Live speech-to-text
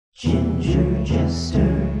Ginger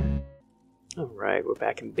Jester. Alright, we're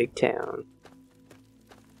back in Big Town.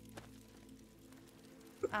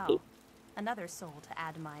 Oh, another soul to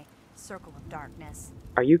add to my circle of darkness.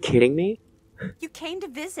 Are you kidding me? You came to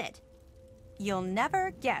visit. You'll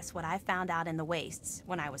never guess what I found out in the wastes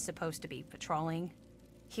when I was supposed to be patrolling.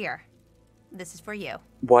 Here, this is for you.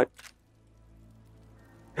 What?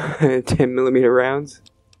 10mm rounds?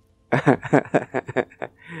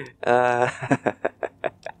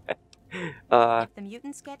 If the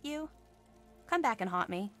mutants get you, come back and haunt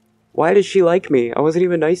me. Why does she like me? I wasn't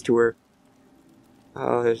even nice to her.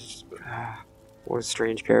 Oh, there's... what a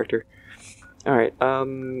strange character. Alright,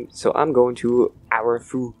 so I'm going to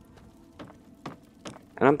Arefools.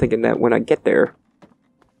 And I'm thinking that when I get there,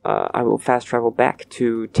 I will fast travel back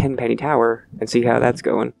to Tenpenny Tower and see how that's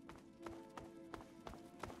going.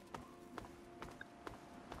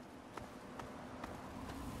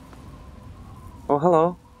 Oh,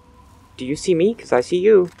 hello. Do you see me? 'Cause I see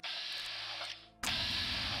you.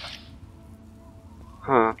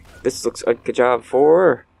 Huh. This looks like a job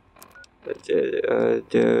for...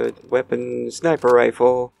 the weapon sniper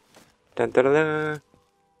rifle. Dun dun dun dun.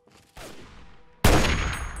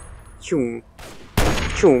 Choom.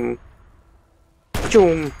 Choom.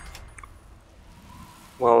 Choom.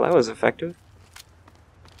 Well, that was effective.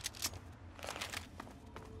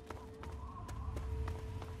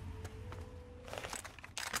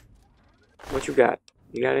 What you got?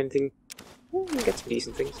 You got anything? You got some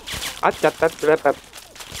decent things.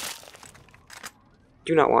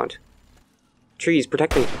 Do not want. Trees,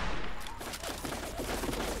 protect me.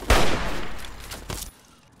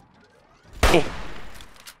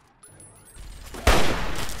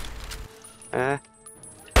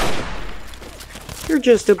 You're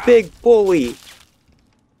just a big bully.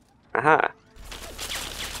 Aha.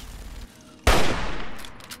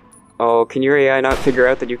 Oh, can your AI not figure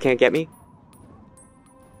out that you can't get me?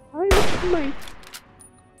 I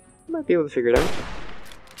might be able to figure it out.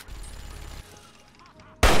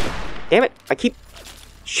 Damn it! I keep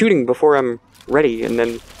shooting before I'm ready, and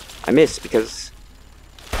then I miss because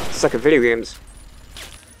I suck at video games.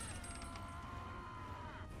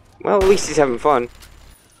 Well, at least he's having fun.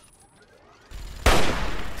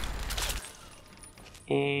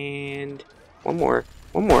 And one more.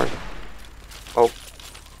 One more.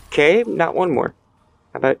 Okay, not one more.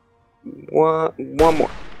 How about one more?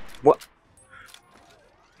 What?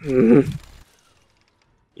 You're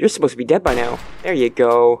supposed to be dead by now. There you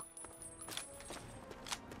go.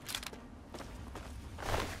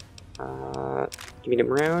 Give me them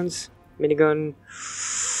rounds. Minigun.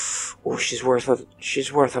 Oh, she's worth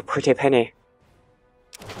a pretty penny.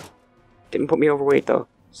 Didn't put me overweight though,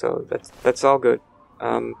 so that's all good.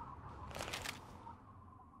 Alright.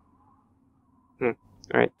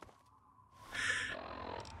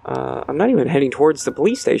 I'm not even heading towards the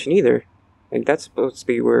police station either. Like, that's supposed to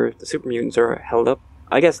be where the super mutants are held up.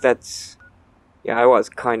 I guess that's... Yeah, I was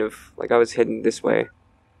kind of... Like, I was heading this way.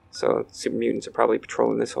 So, the super mutants are probably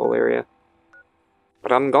patrolling this whole area.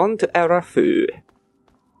 But I'm going to Arefools.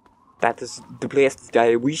 That is the place that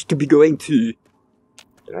I wish to be going to.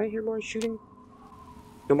 Did I hear more shooting?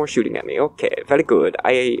 No more shooting at me. Okay, very good.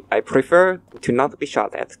 I prefer to not be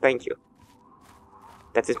shot at. Thank you.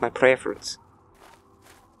 That is my preference.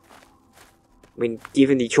 I mean,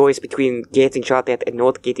 given the choice between getting shot at and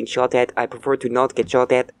not getting shot at, I prefer to not get shot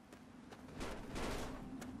at.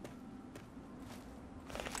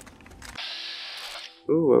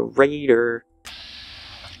 Ooh, a raider.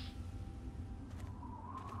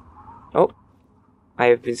 Oh. I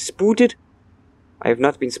have been spooted? I have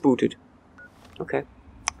not been spooted. Okay.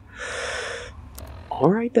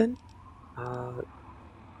 Alright then.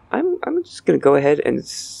 I'm just gonna go ahead and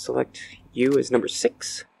select you as number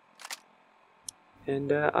 6.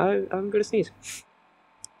 And I'm gonna sneeze.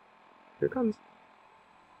 Here it comes.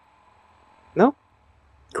 No?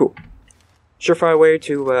 Cool. Surefire way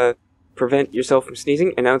to prevent yourself from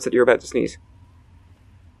sneezing, announce that you're about to sneeze.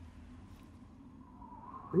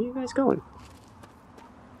 Where are you guys going?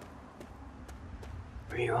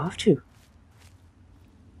 Where are you off to?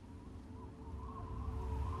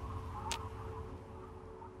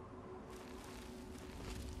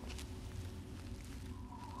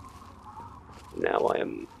 Now I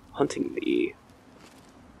am hunting the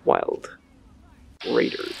wild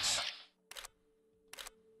raiders.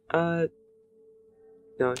 No,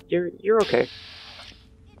 you're okay.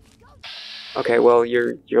 Okay, well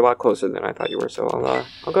you're a lot closer than I thought you were, so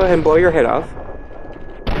I'll go ahead and blow your head off.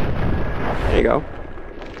 There you go.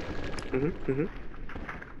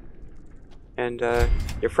 And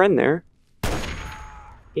your friend there,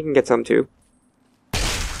 he can get some too.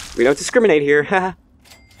 We don't discriminate here, haha.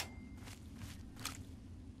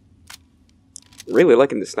 really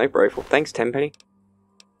liking the sniper rifle. Thanks, Tenpenny.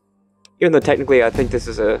 Even though technically I think this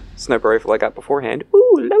is a sniper rifle I got beforehand.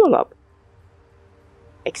 Ooh, level up.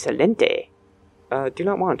 Excelente. Do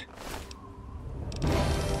not want.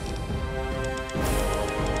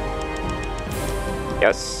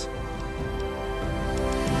 Yes.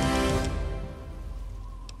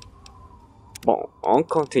 Bon, on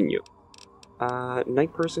continue.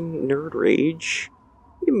 Night person, nerd rage.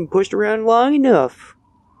 You've been pushed around long enough.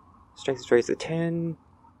 Strength is raised to 10.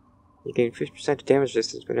 You gain 50% of damage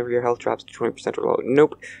distance whenever your health drops to 20% or low.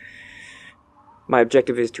 Nope. My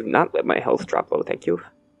objective is to not let my health drop low, thank you.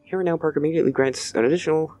 Here and Now perk immediately grants an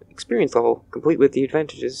additional experience level, complete with the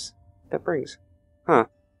advantages that brings. Huh.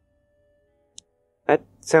 That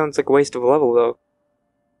sounds like a waste of a level, though.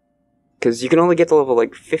 Because you can only get to level,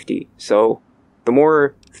 like, 50, so the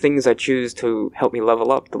more things I choose to help me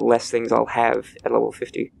level up, the less things I'll have at level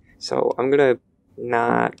 50. So I'm gonna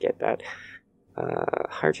not get that.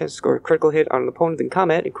 Higher chance to score a critical hit on an opponent in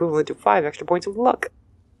combat, equivalent to 5 extra points of luck.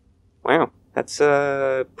 Wow, that's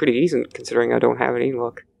pretty decent, considering I don't have any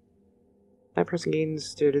luck. That person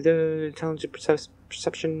gains intelligent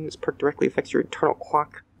perception. This perk directly affects your internal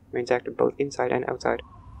clock. Remains active both inside and outside.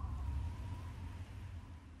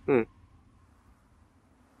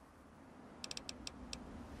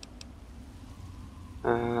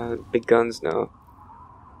 Big guns, no.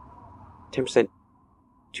 10%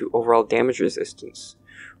 to overall damage resistance.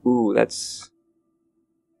 Ooh, that's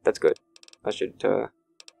good. I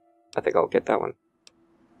think I'll get that one.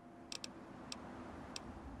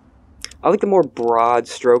 I like the more broad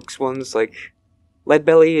strokes ones, like Lead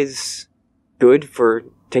Belly is good for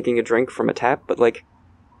taking a drink from a tap, but like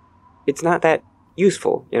it's not that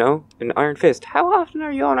useful, you know? An Iron Fist. How often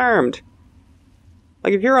are you unarmed?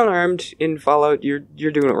 Like if you're unarmed in Fallout, you're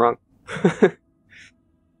doing it wrong.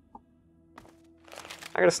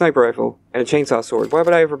 I got a sniper rifle and a chainsaw sword. Why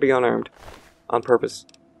would I ever be unarmed? On purpose.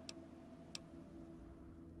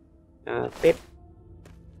 Bip.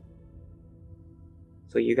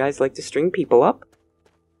 So you guys like to string people up?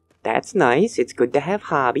 That's nice. It's good to have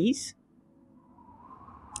hobbies.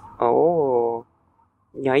 Oh.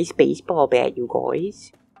 Nice baseball bat, you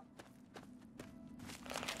guys.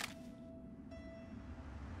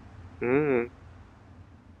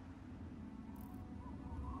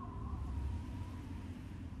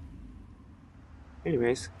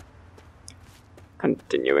 Anyways.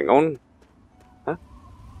 Continuing on. Huh?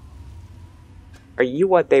 Are you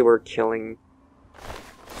what they were killing?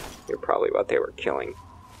 You're probably what they were killing.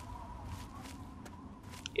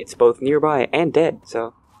 It's both nearby and dead,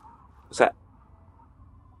 so... What's that?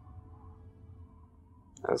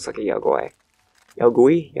 That looks like a Yaogui.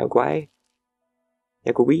 Yaogui? Yaogui?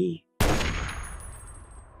 Yaogui?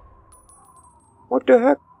 What the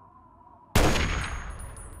heck?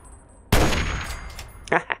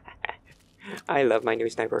 I love my new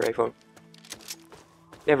sniper rifle.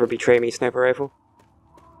 Never betray me, sniper rifle.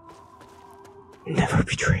 Never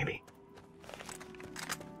betray me.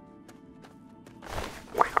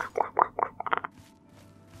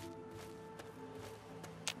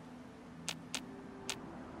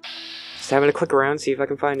 Just having to click around, see if I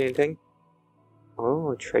can find anything.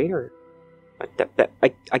 Oh, a trader.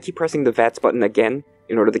 I keep pressing the VATS button again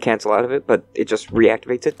in order to cancel out of it, but it just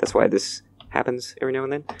reactivates it. That's why this happens every now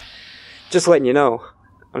and then. Just letting you know.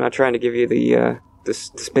 I'm not trying to give you the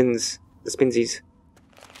spinsies.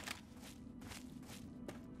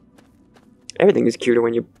 Everything is cuter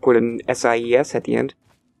when you put an SIES at the end.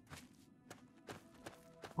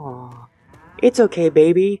 Aww. It's okay,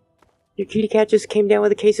 baby. Your kitty cat just came down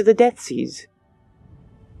with a case of the death seas.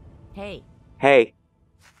 Hey. Hey.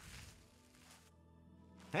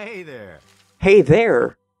 Hey there. Hey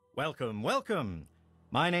there. Welcome, welcome.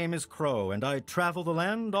 My name is Crow, and I travel the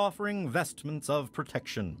land offering vestments of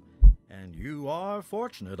protection. And you are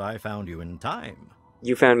fortunate I found you in time.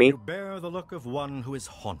 You found me? You bear the look of one who is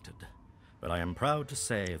haunted. But I am proud to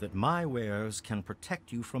say that my wares can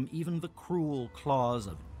protect you from even the cruel claws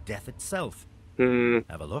of death itself.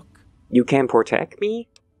 Have a look. You can protect me?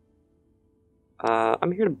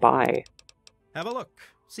 I'm here to buy. Have a look.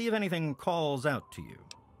 See if anything calls out to you.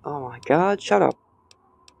 Oh my god, shut up.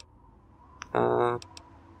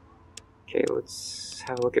 Okay, let's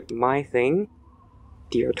have a look at my thing.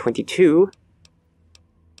 DR22.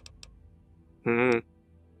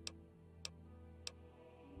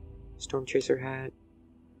 Storm Chaser hat.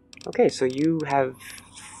 Okay, so you have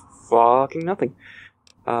fucking nothing.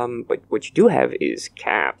 But what you do have is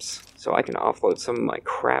caps, so I can offload some of my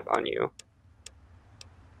crap on you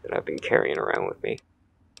that I've been carrying around with me.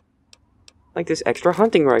 Like this extra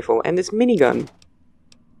hunting rifle and this minigun.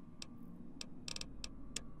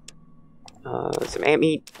 some ant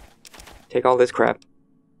meat. Take all this crap.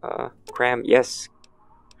 Cram, yes.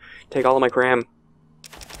 Take all of my cram.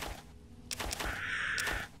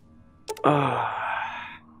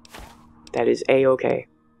 That is A-okay.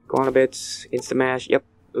 Guana bits, Instamash, yep.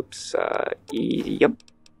 Oops, yep.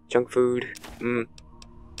 Junk food,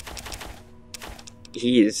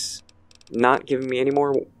 He is not giving me any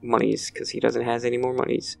more monies, because he doesn't have any more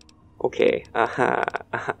monies. Okay,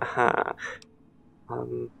 I'll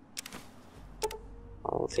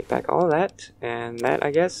take back all of that, and that,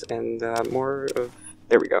 I guess, and more of...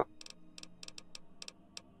 There we go.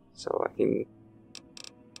 So I can...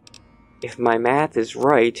 If my math is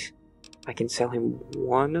right, I can sell him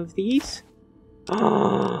one of these?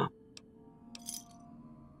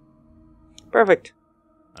 Perfect.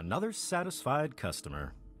 Another satisfied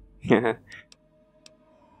customer. Yeah.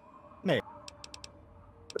 Nay.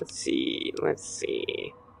 Let's see.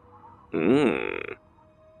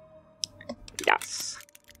 Yes.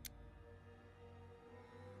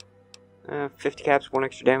 50 caps, 1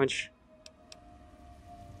 extra damage.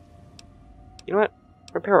 You know what?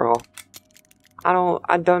 Repair all.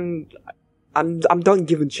 I'm done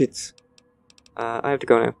giving shits. I have to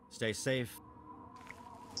go now. Stay safe.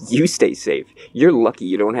 You stay safe. You're lucky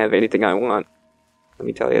you don't have anything I want. Let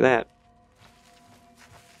me tell you that.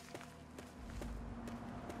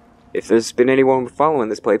 If there's been anyone following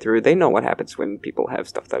this playthrough, they know what happens when people have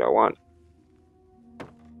stuff that I want.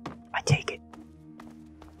 I take it.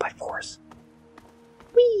 By force.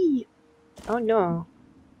 Whee! Oh no.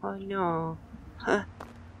 Oh no. Huh?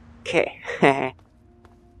 Okay.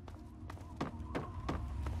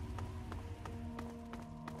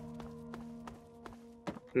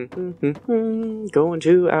 Going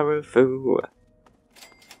to Arefools.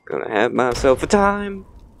 Gonna have myself a time.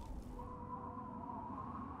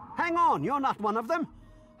 Hang on, you're not one of them.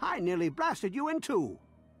 I nearly blasted you in two.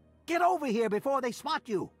 Get over here before they spot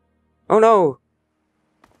you. Oh no.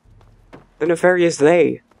 The nefarious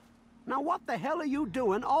they. Now what the hell are you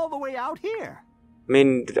doing all the way out here? I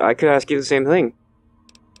mean, I could ask you the same thing.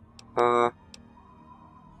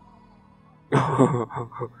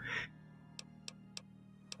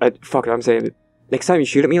 Fuck it, I'm saying it. Next time you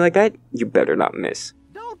shoot at me like that, you better not miss.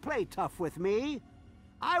 Don't play tough with me.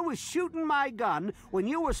 I was shooting my gun when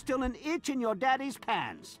you were still an itch in your daddy's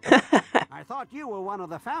pants. I thought you were one of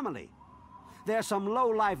the family. There's some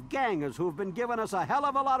low-life gangers who've been giving us a hell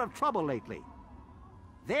of a lot of trouble lately.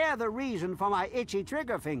 They're the reason for my itchy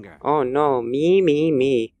trigger finger. Oh no,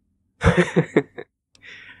 me.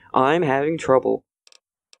 I'm having trouble.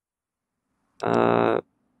 Are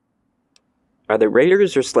they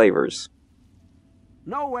raiders or slavers?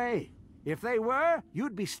 No way. If they were,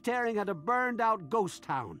 you'd be staring at a burned-out ghost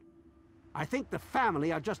town. I think the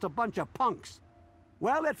family are just a bunch of punks.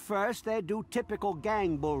 Well, at first, they do typical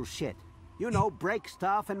gang bullshit. You know, break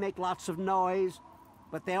stuff and make lots of noise.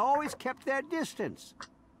 But they always kept their distance.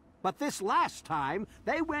 But this last time,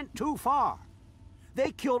 they went too far.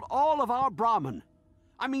 They killed all of our Brahmin.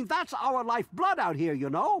 I mean, that's our lifeblood out here, you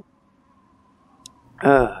know?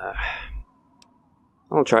 I'll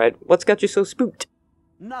try it. What's got you so spooked?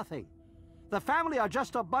 Nothing. The family are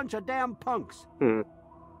just a bunch of damn punks.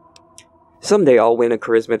 Someday I'll win a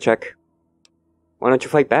charisma check. Why don't you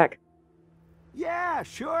fight back? Yeah,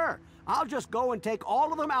 sure. I'll just go and take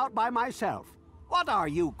all of them out by myself. What are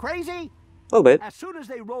you, crazy? A little bit. As soon as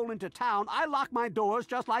they roll into town, I lock my doors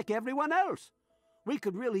just like everyone else. We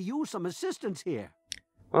could really use some assistance here.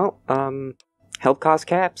 Well, help cost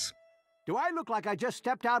caps. Do I look like I just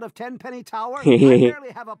stepped out of Tenpenny Tower? I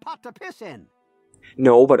barely have a pot to piss in.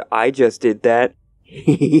 No, but I just did that.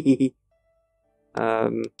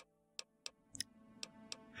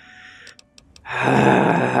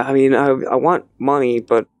 I mean, I want money,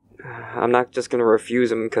 but I'm not just gonna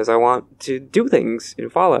refuse them because I want to do things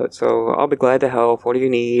in Fallout, so I'll be glad to help. What do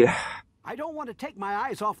you need? I don't want to take my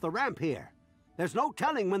eyes off the ramp here. There's no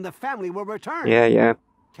telling when the family will return. Yeah.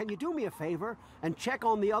 Can you do me a favor and check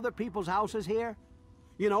on the other people's houses here?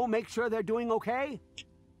 You know, make sure they're doing okay?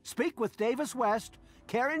 Speak with Davis West,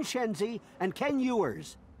 Karen Shenzi, and Ken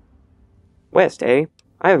Ewers. West, eh?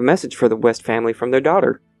 I have a message for the West family from their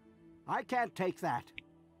daughter. I can't take that.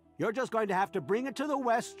 You're just going to have to bring it to the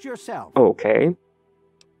West yourself. Okay.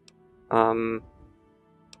 I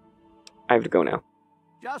have to go now.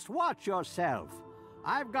 Just watch yourself.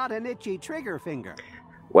 I've got an itchy trigger finger.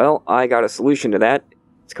 Well, I got a solution to that.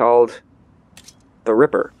 It's called the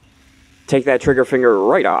Ripper. Take that trigger finger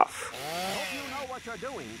right off. I hope you know what you're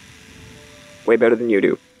doing. Way better than you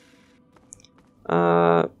do.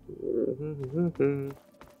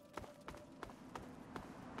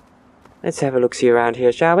 Let's have a look-see around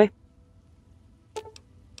here, shall we?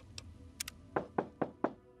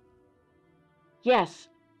 Yes.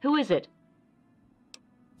 Who is it?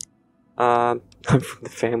 I'm from the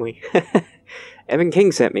family. Evan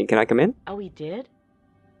King sent me. Can I come in? Oh, he did?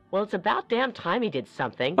 Well, it's about damn time he did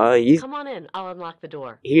something. He's... Come on in. I'll unlock the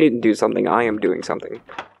door. He didn't do something. I am doing something.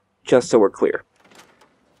 Just so we're clear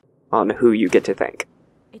on who you get to thank.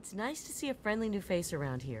 It's nice to see a friendly new face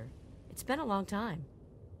around here. It's been a long time.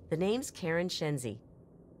 The name's Karen Shenzi.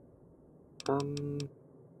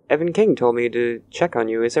 Evan King told me to check on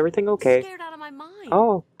you. Is everything okay? I'm scared out of my mind.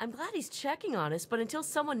 Oh. I'm glad he's checking on us, but until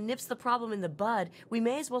someone nips the problem in the bud, we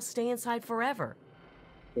may as well stay inside forever.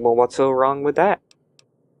 Well, what's so wrong with that?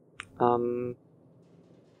 So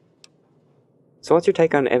what's your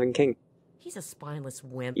take on Evan King? He's a spineless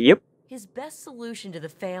wimp. Yep. His best solution to the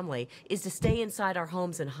family is to stay inside our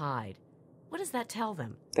homes and hide. What does that tell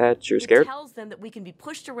them? That you're scared? It tells them that we can be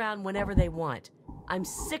pushed around whenever they want. I'm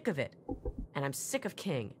sick of it. And I'm sick of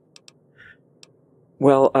King.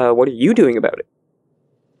 Well, what are you doing about it?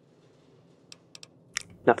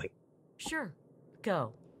 Nothing. Sure.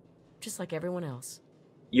 Go. Just like everyone else.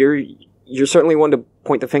 You're certainly one to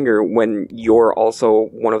point the finger when you're also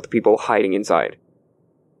one of the people hiding inside.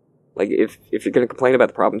 Like, if you're gonna complain about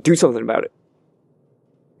the problem, do something about it.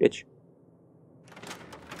 Bitch.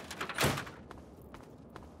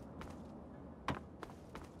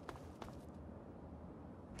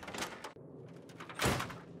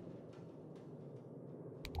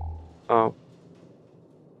 Oh.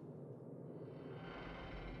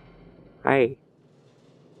 Hi.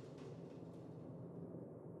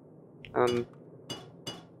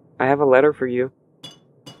 I have a letter for you.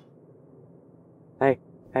 Hey,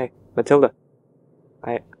 Matilda.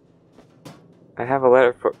 I have a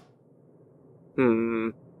letter for...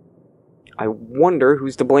 I wonder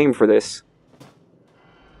who's to blame for this.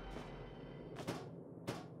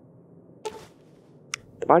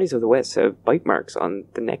 The bodies of the West have bite marks on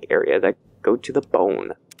the neck area that go to the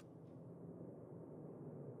bone.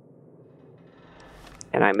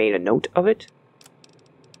 And I made a note of it.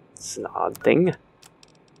 It's an odd thing.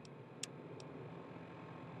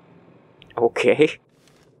 Okay.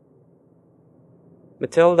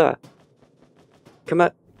 Matilda.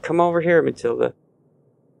 Come over here, Matilda.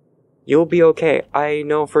 You'll be okay. I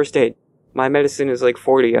know first aid. My medicine is like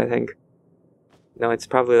 40, I think. No, it's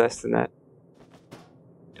probably less than that.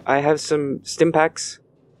 I have some stim packs.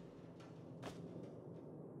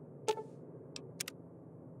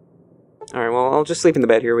 Alright, well, I'll just sleep in the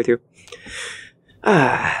bed here with you.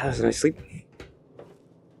 That was a nice sleep.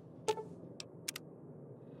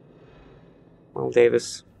 Well,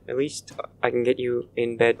 Davis, at least I can get you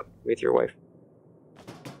in bed with your wife.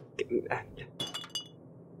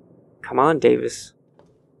 Come on, Davis.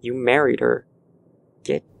 You married her.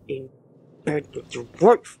 Get in bed with your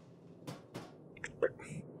wife.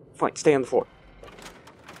 Fine, stay on the floor.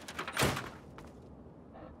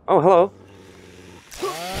 Oh, hello.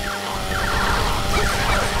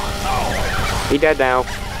 He dead now.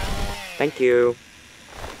 Thank you.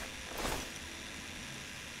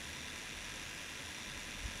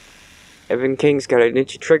 Evan King's got an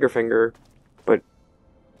itchy trigger finger, but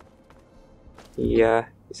he's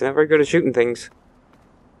not very good at shooting things.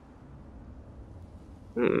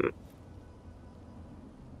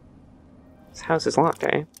 This house is locked,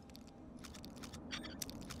 eh?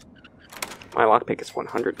 My lockpick is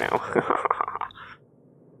 100 now.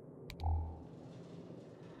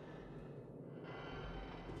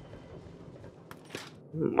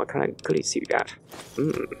 What kind of goodies you got?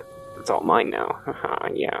 It's all mine now.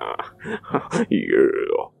 Yeah.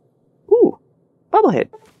 Yeah. Ooh, bobblehead.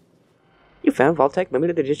 You found Vault-Tec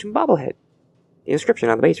limited edition bobblehead. The inscription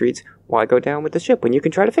on the base reads, "Why go down with the ship when you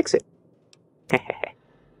can try to fix it?"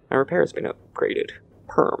 My repair has been upgraded.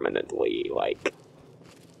 Permanently, like.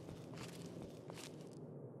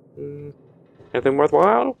 Anything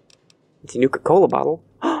worthwhile? It's a Nuka-Cola bottle.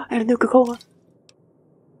 And a Nuka-Cola.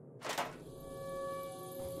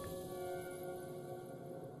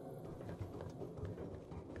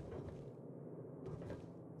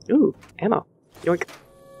 Ooh, ammo. Yoink.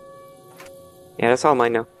 Yeah, that's all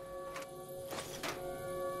mine now.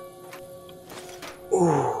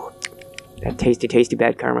 Ooh, that tasty, tasty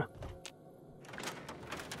bad karma.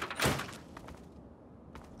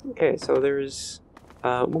 Okay, so there's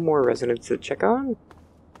one more residence to check on.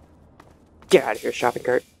 Get out of here, shopping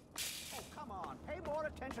cart. Oh, come on. Pay more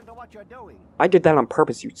attention to what you're doing. I did that on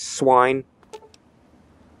purpose, you swine.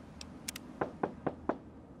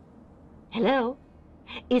 Hello?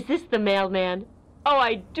 Is this the mailman? Oh,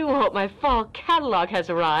 I do hope my fall catalog has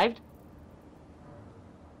arrived.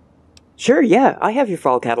 Sure, yeah, I have your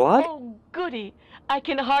fall catalog. Oh, goody. I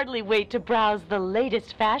can hardly wait to browse the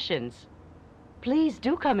latest fashions. Please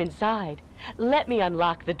do come inside. Let me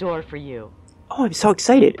unlock the door for you. Oh, I'm so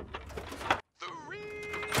excited.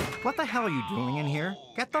 What the hell are you doing in here?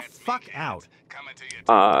 Get the fuck out.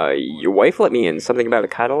 Your wife let me in. Something about a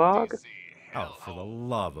catalog? Oh, for the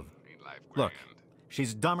love of... Look,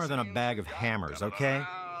 she's dumber than a bag of hammers, okay?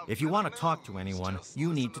 If you want to talk to anyone,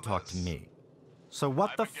 you need to talk to me. So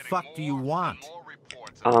what the fuck do you want?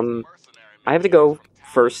 I have to go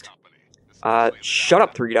first. Shut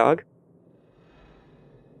up, Three Dog.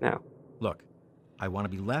 Now. Look, I want to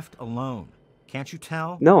be left alone. Can't you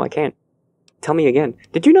tell? No, I can't. Tell me again.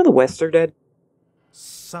 Did you know the Wests are dead?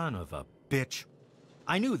 Son of a bitch.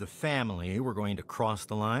 I knew the family were going to cross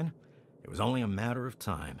the line. It was only a matter of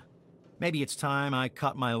time. Maybe it's time I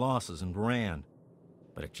cut my losses and ran.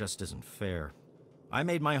 But it just isn't fair. I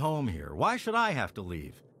made my home here. Why should I have to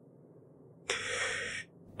leave?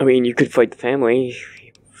 I mean, you could fight the family.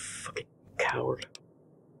 You fucking coward.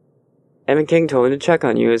 Evan King told me to check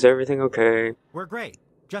on you. Is everything okay? We're great.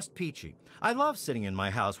 Just peachy. I love sitting in my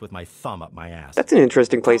house with my thumb up my ass. That's an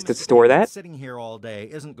interesting place to store that. Sitting here all day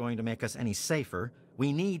isn't going to make us any safer.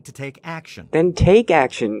 We need to take action. Then take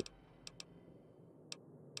action.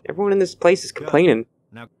 Everyone in this place is complaining.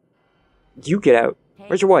 Now, you get out. Hey.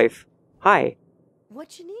 Where's your wife? Hi.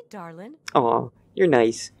 What you need, darling? Aw, you're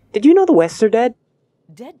nice. Did you know the Wests are dead?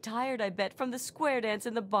 Dead tired, I bet, from the square dance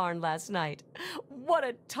in the barn last night. What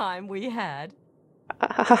a time we had.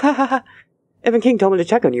 Evan King told me to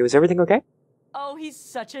check on you. Is everything okay? Oh, he's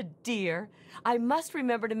such a dear. I must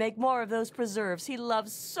remember to make more of those preserves he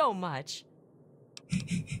loves so much.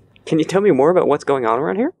 Can you tell me more about what's going on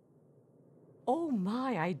around here? Oh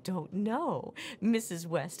my, I don't know. Mrs.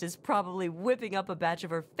 West is probably whipping up a batch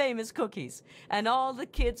of her famous cookies, and all the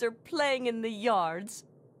kids are playing in the yards.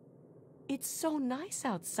 It's so nice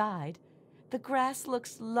outside. The grass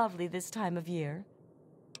looks lovely this time of year.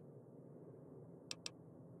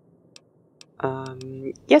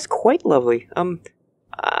 Yes, quite lovely.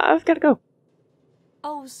 I've gotta go.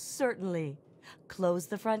 Oh, certainly. Close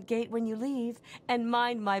the front gate when you leave, and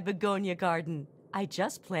mind my begonia garden. I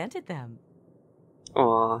just planted them.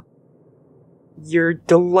 Aw. You're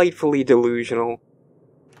delightfully delusional.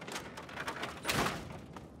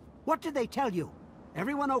 What did they tell you?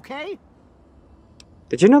 Everyone okay?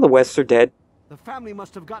 Did you know the Wests are dead? The family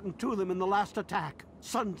must have gotten to them in the last attack.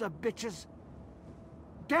 Sons of bitches.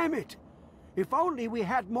 Damn it! If only we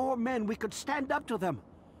had more men, we could stand up to them.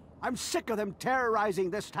 I'm sick of them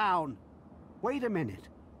terrorizing this town. Wait a minute.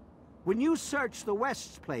 When you searched the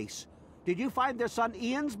West's place, did you find their son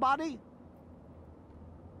Ian's body?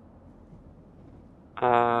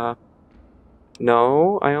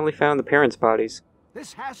 No. I only found the parents' bodies.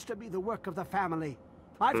 This has to be the work of the family.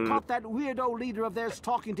 I've caught that weirdo leader of theirs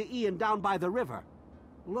talking to Ian down by the river.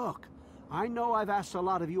 Look, I know I've asked a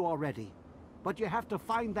lot of you already, but you have to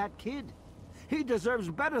find that kid. He deserves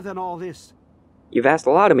better than all this. You've asked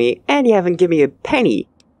a lot of me, and you haven't given me a penny.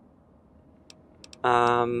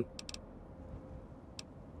 The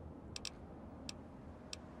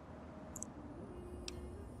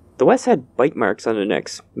Wests had bite marks on their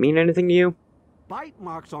necks. Mean anything to you? Bite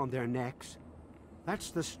marks on their necks?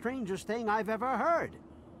 That's the strangest thing I've ever heard.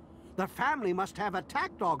 The family must have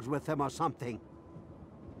attack dogs with them or something.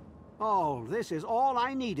 Oh, this is all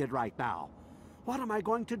I needed right now. What am I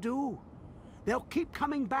going to do? They'll keep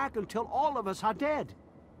coming back until all of us are dead.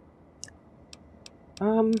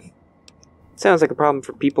 Sounds like a problem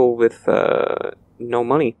for people with, no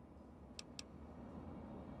money.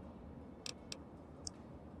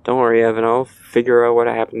 Don't worry, Evan, I'll figure out what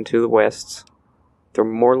happened to the Wests. There'll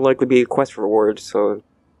more likely be a quest reward, so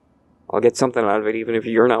I'll get something out of it, even if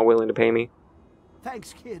you're not willing to pay me.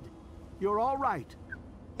 Thanks, kid. You're all right.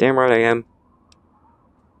 Damn right I am.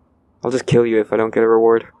 I'll just kill you if I don't get a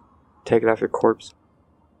reward. Take it off your corpse.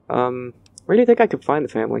 Where do you think I could find the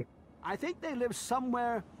family? I think they live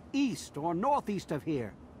somewhere east or northeast of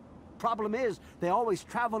here. Problem is, they always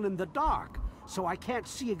travel in the dark, so I can't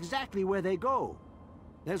see exactly where they go.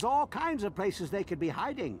 There's all kinds of places they could be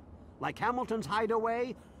hiding, like Hamilton's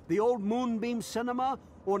Hideaway, the old Moonbeam Cinema,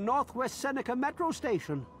 or Northwest Seneca Metro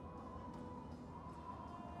Station.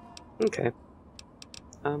 Okay.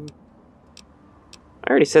 I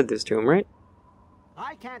already said this to him, right?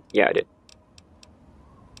 I can't... Yeah, I did.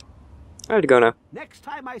 I have to go now. Next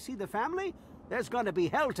time I see the family, there's gonna be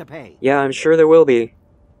hell to pay. Yeah, I'm sure there will be.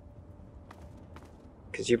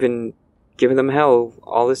 'Cause you've been giving them hell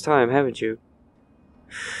all this time, haven't you?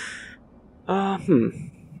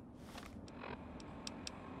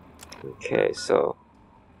 Okay, so...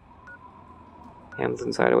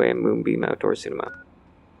 Hamilton's Hideaway and Moonbeam Outdoor Cinema.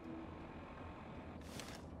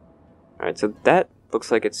 Alright, so that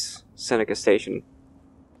looks like it's Seneca Station.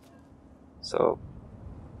 So,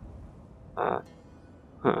 huh.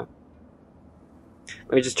 Let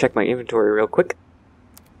me just check my inventory real quick.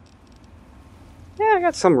 Yeah, I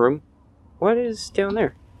got some room. What is down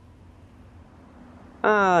there?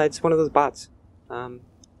 Ah, it's one of those bots. So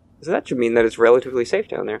that should mean that it's relatively safe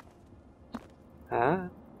down there.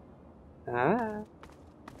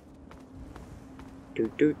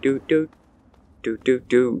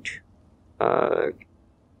 Doot.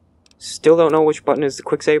 Still don't know which button is the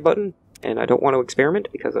quick save button, and I don't want to experiment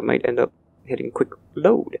because I might end up hitting quick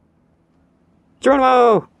load.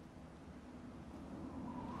 Geronimo!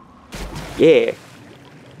 Yeah.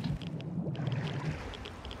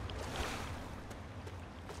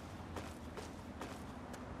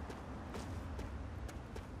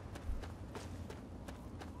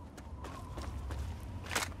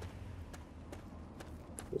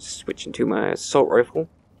 Switch into my assault rifle,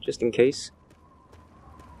 just in case.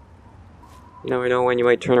 You never know when you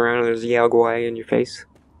might turn around and there's a Yaoguai in your face.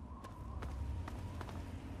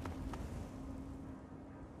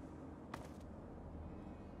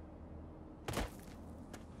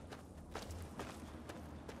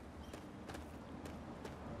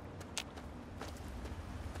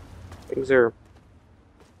 Things are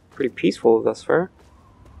pretty peaceful thus far.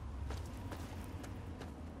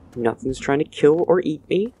 Nothing's trying to kill or eat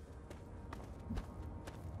me.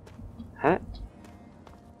 Hat.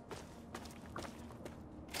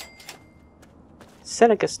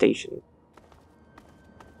 Seneca Station.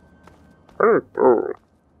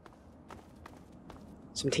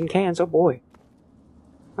 Some tin cans, oh boy.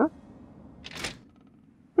 Huh?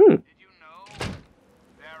 Did you know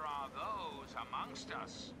there are those amongst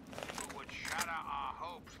us who would shatter our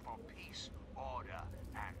hopes for peace, order,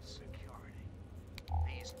 and security?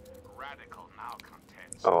 These radical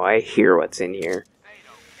malcontents. Oh, I hear what's in here. They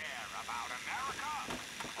don't care about America.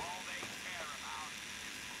 All they care about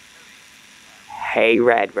is fulfilling Hey,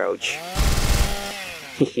 Rad Roach.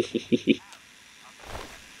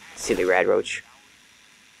 Silly Rad Roach.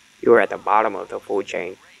 You are at the bottom of the food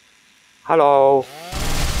chain. Hello.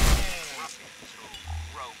 ruffians who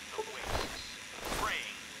roam the wastes,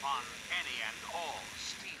 preying on any and all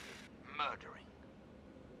stealing, murdering.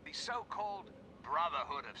 The so-called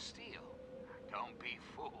Brotherhood of Steel. Don't be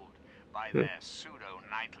fooled by their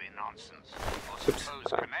pseudo-knightly nonsense or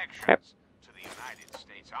supposed connections to the United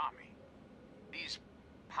States Army. These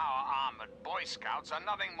power-armored Boy Scouts are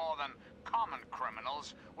nothing more than common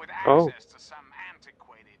criminals with access to some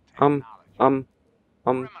antiquated technology.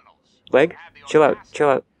 Criminals Leg? who have the Chill out, audacity chill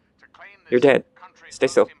out. to claim this You're dead. country's Stay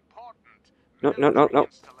still. most important No. military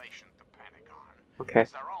installation, the Pentagon, Okay.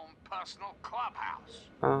 as their own personal clubhouse.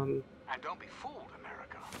 And don't be fooled,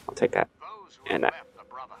 America. I'll take that. Those who And have that. left the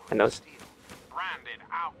Brotherhood And of those. Steel, branded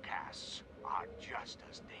outcasts, are just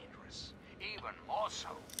as dangerous, even more so,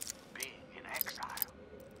 being in exile.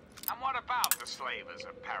 And what about the slavers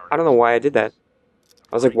of paradise? I don't know why I did that.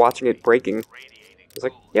 I was like watching it breaking. I was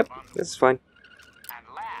like, yep, this is fine. And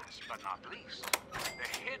last but not least, the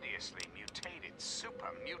hideously mutated super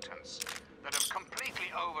mutants that have completely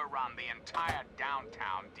overrun the entire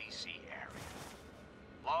downtown DC area.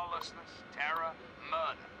 Lawlessness, terror,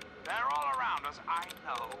 murder. They're all around us. I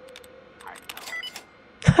know.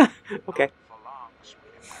 Okay. Not for long,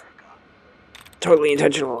 sweet America. Totally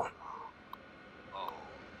intentional. Oh,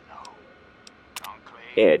 no. Conclave.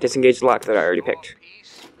 Yeah, disengage the lock that I already picked.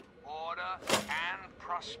 Peace, order, and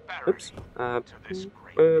prosperity. Oops. To this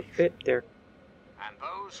great Bit there. And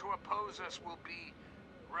those who oppose us will be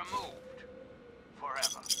removed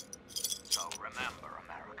forever. So remember,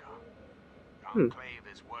 America. Conclave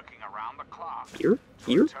is working around the clock Here? to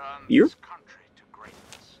Here? return Here? this country to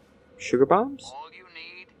greatness. Sugar bombs? All you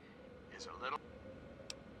need is a little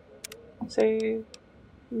Save.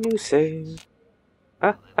 New save.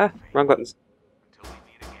 Wrong buttons. until we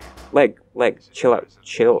meet again. Leg, chill out.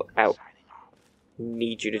 Chill out. Signing off.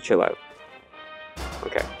 Need you to chill out.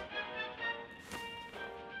 Okay.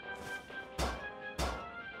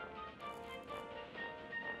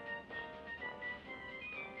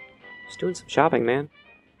 Just doing some shopping, man.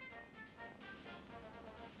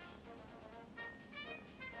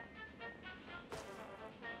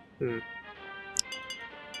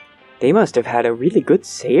 They must have had a really good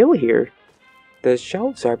sale here. The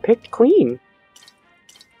shelves are picked clean.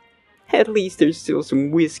 At least there's still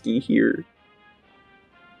some whiskey here.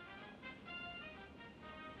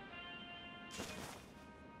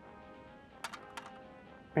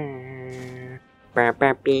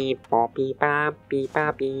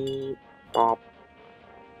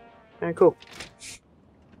 Alright, cool.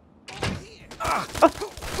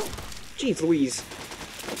 Jeez Louise.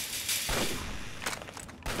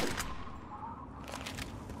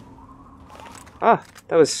 Ah,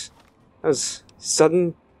 that was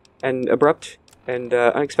sudden and abrupt and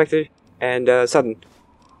unexpected and sudden.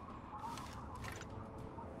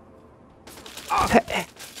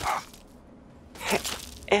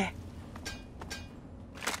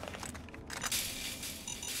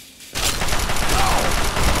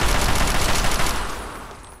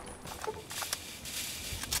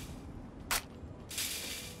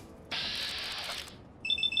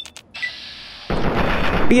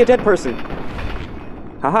 Be a dead person.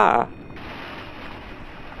 Haha.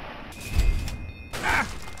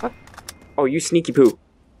 What? Oh, you sneaky poo.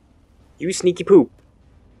 You sneaky poo.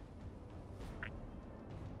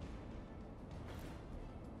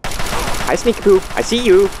 Hi, sneaky poo. I see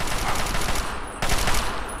you.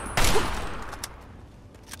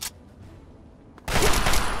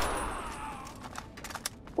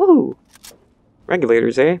 Woo.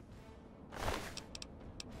 Regulators, eh?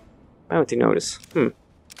 I don't notice.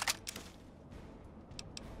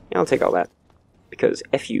 Yeah, I'll take all that. Because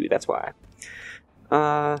F you, that's why.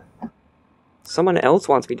 Someone else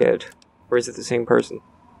wants me dead. Or is it the same person?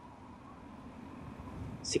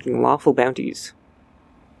 Seeking lawful bounties.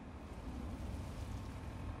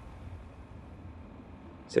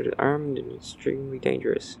 Considered armed and extremely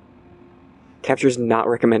dangerous. Capture is not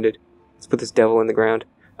recommended. Let's put this devil in the ground.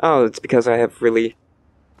 Oh, it's because I have really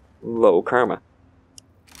low karma.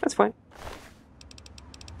 That's fine.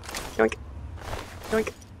 Yoink.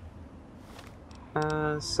 Yoink.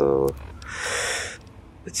 So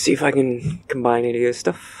let's see if I can combine any of this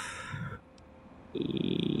stuff.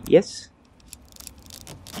 Yes.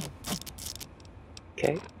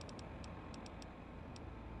 Okay.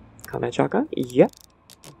 Combat shotgun. Yep.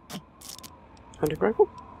 Hunting rifle.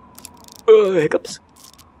 Hiccups.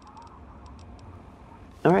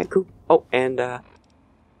 All right, cool. Oh, and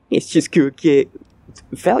it's just good. Yeah,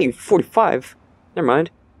 value 45. Never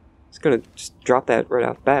mind. It's gonna just drop that right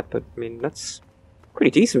off the bat, but I mean that's pretty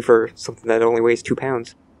decent for something that only weighs 2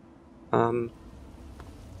 pounds.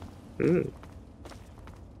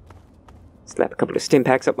 Slap a couple of stim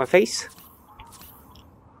packs up my face.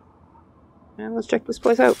 And let's check this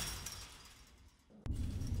place out.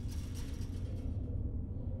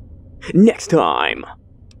 Next time